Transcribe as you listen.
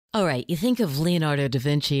All right, you think of Leonardo da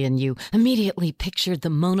Vinci and you immediately pictured the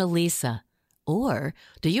Mona Lisa. Or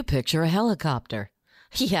do you picture a helicopter?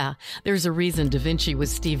 Yeah, there's a reason Da Vinci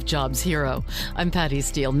was Steve Jobs' hero. I'm Patty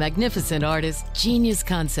Steele, magnificent artist, genius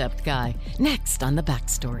concept guy. Next on The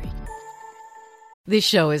Backstory. This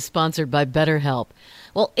show is sponsored by BetterHelp.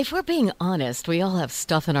 Well, if we're being honest, we all have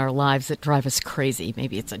stuff in our lives that drive us crazy.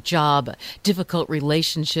 Maybe it's a job, a difficult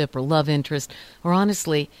relationship, or love interest. Or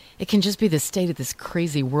honestly, it can just be the state of this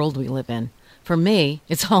crazy world we live in. For me,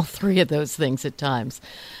 it's all three of those things at times.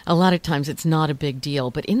 A lot of times it's not a big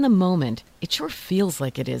deal, but in the moment, it sure feels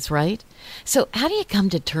like it is, right? So how do you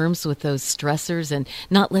come to terms with those stressors and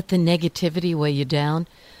not let the negativity weigh you down?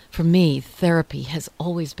 For me, therapy has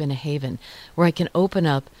always been a haven where I can open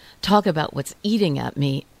up, talk about what's eating at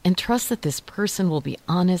me, and trust that this person will be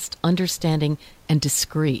honest, understanding, and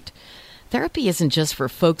discreet. Therapy isn't just for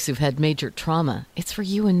folks who've had major trauma. It's for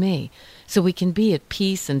you and me, so we can be at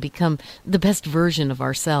peace and become the best version of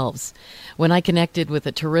ourselves. When I connected with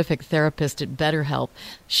a terrific therapist at BetterHelp,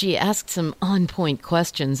 she asked some on-point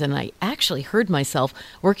questions, and I actually heard myself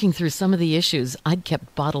working through some of the issues I'd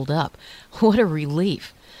kept bottled up. What a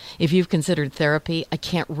relief. If you've considered therapy, I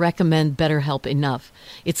can't recommend BetterHelp enough.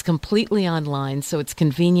 It's completely online, so it's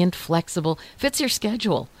convenient, flexible, fits your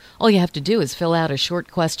schedule. All you have to do is fill out a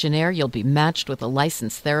short questionnaire. You'll be matched with a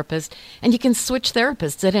licensed therapist, and you can switch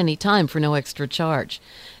therapists at any time for no extra charge.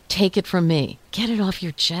 Take it from me. Get it off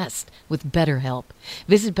your chest with BetterHelp.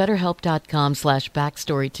 Visit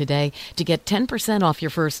BetterHelp.com/backstory today to get 10% off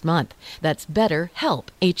your first month. That's BetterHelp,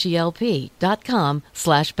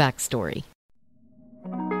 HELP.com/backstory.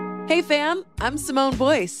 Hey fam, I'm Simone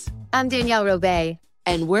Boyce. I'm Danielle Robay.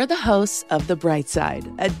 And we're the hosts of The Bright Side,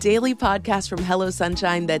 a daily podcast from Hello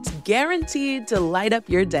Sunshine that's guaranteed to light up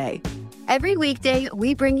your day. Every weekday,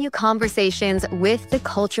 we bring you conversations with the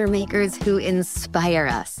culture makers who inspire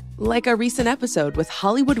us. Like our recent episode with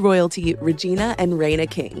Hollywood royalty Regina and Reina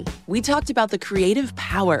King. We talked about the creative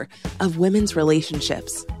power of women's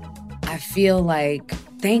relationships. I feel like,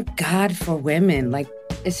 thank God for women,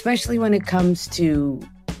 especially when it comes to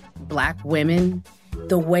Black women,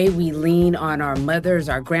 the way we lean on our mothers,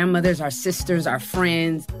 our grandmothers, our sisters, our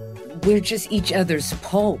friends. We're just each other's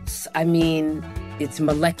pulse. I mean, it's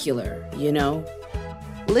molecular, you know?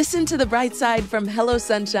 Listen to The Bright Side from Hello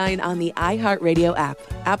Sunshine on the iHeartRadio app,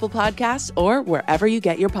 Apple Podcasts, or wherever you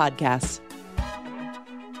get your podcasts.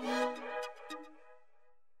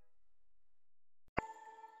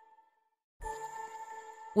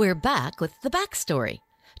 We're back with The Backstory.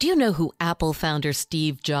 Do you know who Apple founder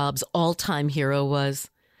Steve Jobs' all-time hero was?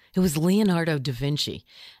 It was Leonardo da Vinci.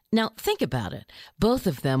 Now, think about it. Both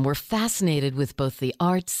of them were fascinated with both the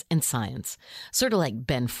arts and science. Sort of like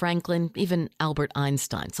Ben Franklin, even Albert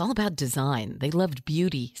Einstein. It's all about design. They loved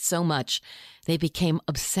beauty so much, they became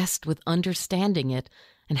obsessed with understanding it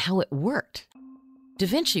and how it worked. Da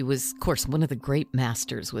Vinci was, of course, one of the great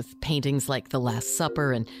masters with paintings like The Last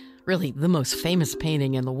Supper and really the most famous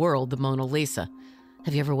painting in the world, the Mona Lisa.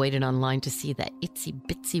 Have you ever waited online to see that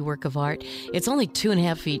itsy-bitsy work of art? It's only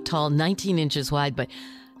 2.5 feet tall, 19 inches wide, but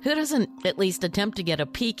who doesn't at least attempt to get a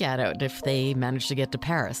peek at it if they manage to get to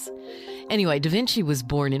Paris? Anyway, Da Vinci was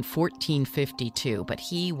born in 1452, but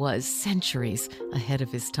he was centuries ahead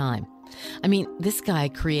of his time. I mean, this guy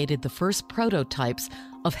created the first prototypes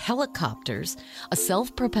of helicopters, a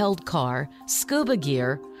self-propelled car, scuba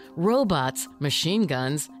gear, robots, machine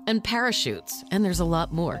guns, and parachutes. And there's a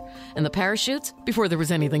lot more. And the parachutes, before there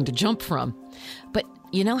was anything to jump from. But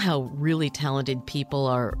you know how really talented people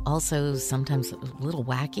are also sometimes a little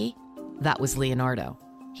wacky? That was Leonardo.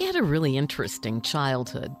 He had a really interesting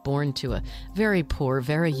childhood, born to a very poor,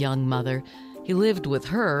 very young mother. He lived with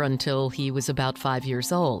her until he was about 5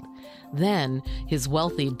 years old. Then his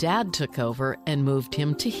wealthy dad took over and moved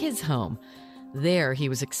him to his home. There, he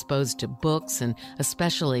was exposed to books and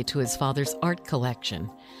especially to his father's art collection.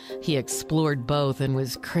 He explored both and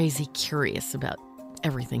was crazy curious about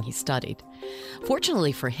everything he studied.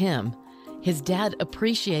 Fortunately for him, his dad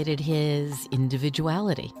appreciated his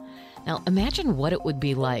individuality. Now, imagine what it would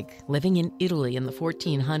be like living in Italy in the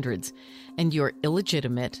 1400s, and you're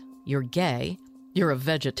illegitimate, you're gay, you're a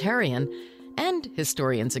vegetarian, and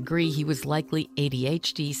historians agree he was likely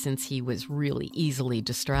ADHD since he was really easily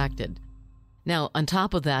distracted. Now, on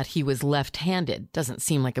top of that, he was left-handed. Doesn't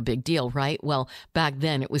seem like a big deal, right? Well, back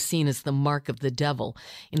then it was seen as the mark of the devil.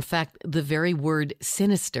 In fact, the very word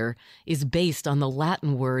sinister is based on the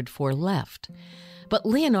Latin word for left. But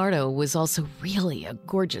Leonardo was also really a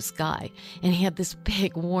gorgeous guy, and he had this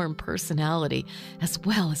big, warm personality as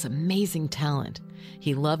well as amazing talent.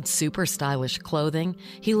 He loved super stylish clothing.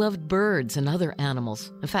 He loved birds and other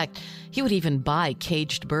animals. In fact, he would even buy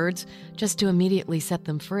caged birds just to immediately set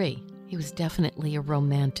them free. He was definitely a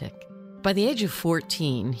romantic. By the age of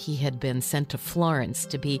 14, he had been sent to Florence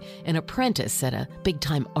to be an apprentice at a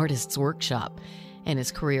big-time artist's workshop, and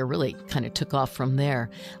his career really kind of took off from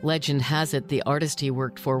there. Legend has it the artist he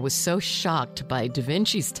worked for was so shocked by Da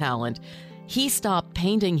Vinci's talent, he stopped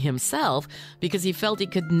painting himself because he felt he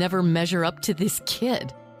could never measure up to this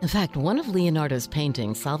kid. In fact, one of Leonardo's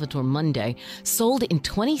paintings, Salvator Mundi, sold in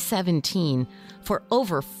 2017 for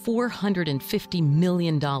over $450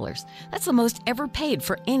 million. That's the most ever paid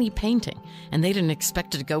for any painting, and they didn't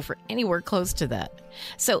expect it to go for anywhere close to that.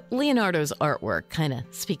 So Leonardo's artwork kind of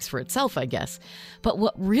speaks for itself, I guess. But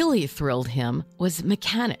what really thrilled him was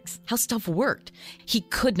mechanics, how stuff worked. He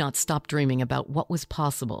could not stop dreaming about what was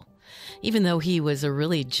possible. Even though he was a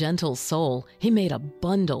really gentle soul, he made a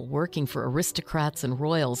bundle working for aristocrats and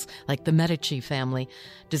royals like the Medici family,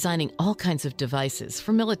 designing all kinds of devices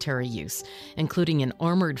for military use, including an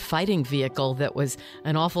armored fighting vehicle that was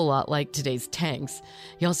an awful lot like today's tanks.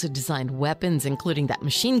 He also designed weapons, including that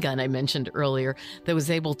machine gun I mentioned earlier that was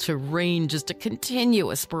able to rain just a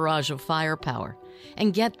continuous barrage of firepower.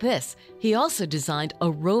 And get this, he also designed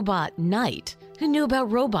a robot knight. Who knew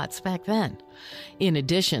about robots back then? In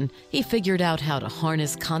addition, he figured out how to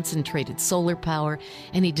harness concentrated solar power,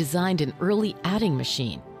 and he designed an early adding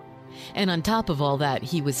machine. And on top of all that,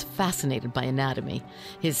 he was fascinated by anatomy.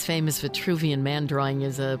 His famous Vitruvian Man drawing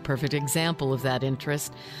is a perfect example of that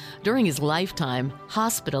interest. During his lifetime,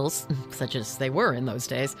 hospitals, such as they were in those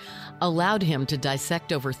days, allowed him to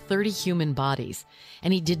dissect over 30 human bodies.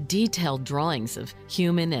 And he did detailed drawings of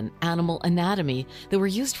human and animal anatomy that were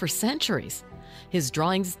used for centuries. His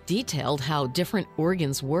drawings detailed how different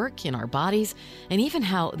organs work in our bodies and even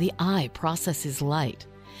how the eye processes light.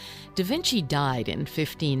 Da Vinci died in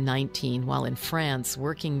 1519 while in France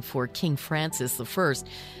working for King Francis I,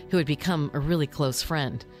 who had become a really close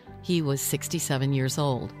friend. He was 67 years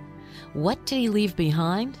old. What did he leave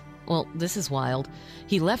behind? Well, this is wild.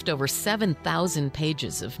 He left over 7,000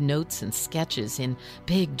 pages of notes and sketches in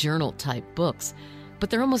big journal-type books, but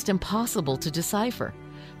they're almost impossible to decipher.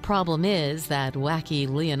 Problem is that wacky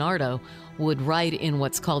Leonardo would write in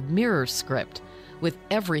what's called mirror script, with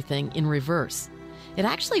everything in reverse. It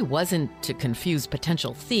actually wasn't to confuse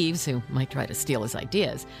potential thieves who might try to steal his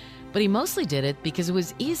ideas, but he mostly did it because it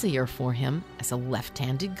was easier for him, as a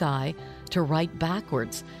left-handed guy, to write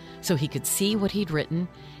backwards, so he could see what he'd written,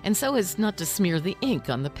 and so as not to smear the ink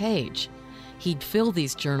on the page. He'd fill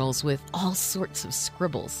these journals with all sorts of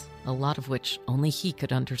scribbles, a lot of which only he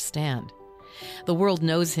could understand. The world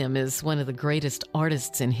knows him as one of the greatest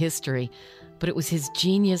artists in history, but it was his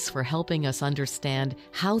genius for helping us understand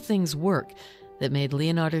how things work that made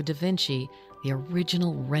Leonardo da Vinci the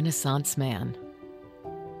original Renaissance man.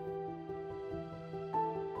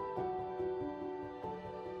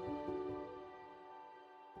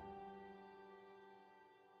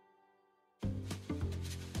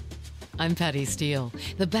 I'm Patty Steele.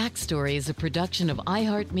 The Backstory is a production of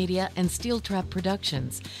iHeartMedia and Steel Trap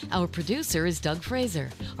Productions. Our producer is Doug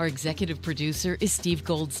Fraser. Our executive producer is Steve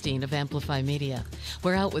Goldstein of Amplify Media.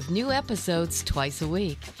 We're out with new episodes twice a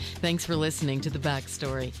week. Thanks for listening to The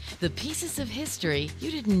Backstory, the pieces of history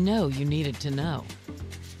you didn't know you needed to know.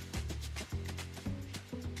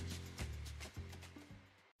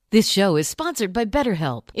 This show is sponsored by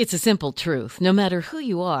BetterHelp. It's a simple truth. No matter who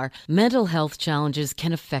you are, mental health challenges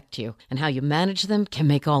can affect you, and how you manage them can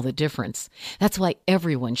make all the difference. That's why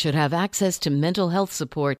everyone should have access to mental health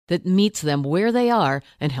support that meets them where they are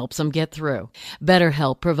and helps them get through.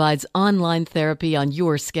 BetterHelp provides online therapy on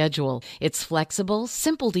your schedule. It's flexible,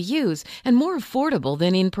 simple to use, and more affordable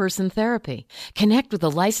than in-person therapy. Connect with a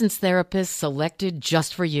licensed therapist selected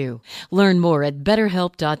just for you. Learn more at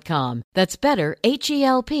BetterHelp.com. That's better,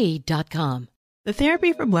 HELP.com. The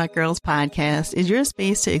Therapy for Black Girls podcast is your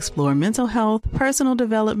space to explore mental health, personal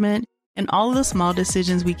development, and all of the small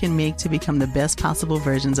decisions we can make to become the best possible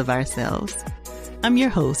versions of ourselves. I'm your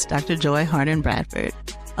host, Dr. Joy Harden Bradford,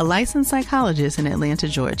 a licensed psychologist in Atlanta,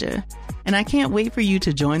 Georgia, and I can't wait for you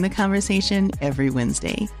to join the conversation every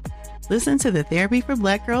Wednesday. Listen to the Therapy for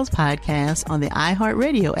Black Girls podcast on the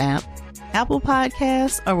iHeartRadio app, Apple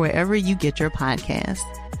Podcasts, or wherever you get your podcasts.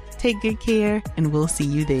 Take good care, and we'll see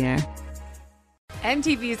you there.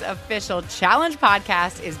 MTV's official Challenge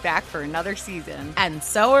podcast is back for another season. And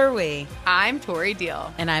so are we. I'm Tori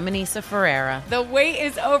Deal. And I'm Anissa Ferreira. The wait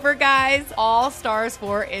is over, guys. All Stars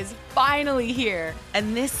 4 is finally here.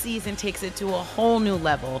 And this season takes it to a whole new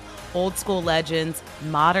level. Old school legends,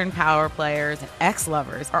 modern power players, and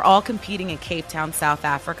ex-lovers are all competing in Cape Town, South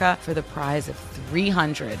Africa for the prize of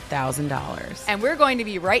 $300,000. And we're going to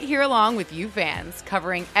be right here along with you fans,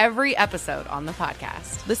 covering every episode on the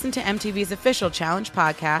podcast. Listen to MTV's official Challenge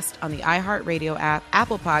podcast on the iHeartRadio app,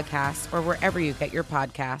 Apple Podcasts, or wherever you get your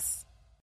podcasts.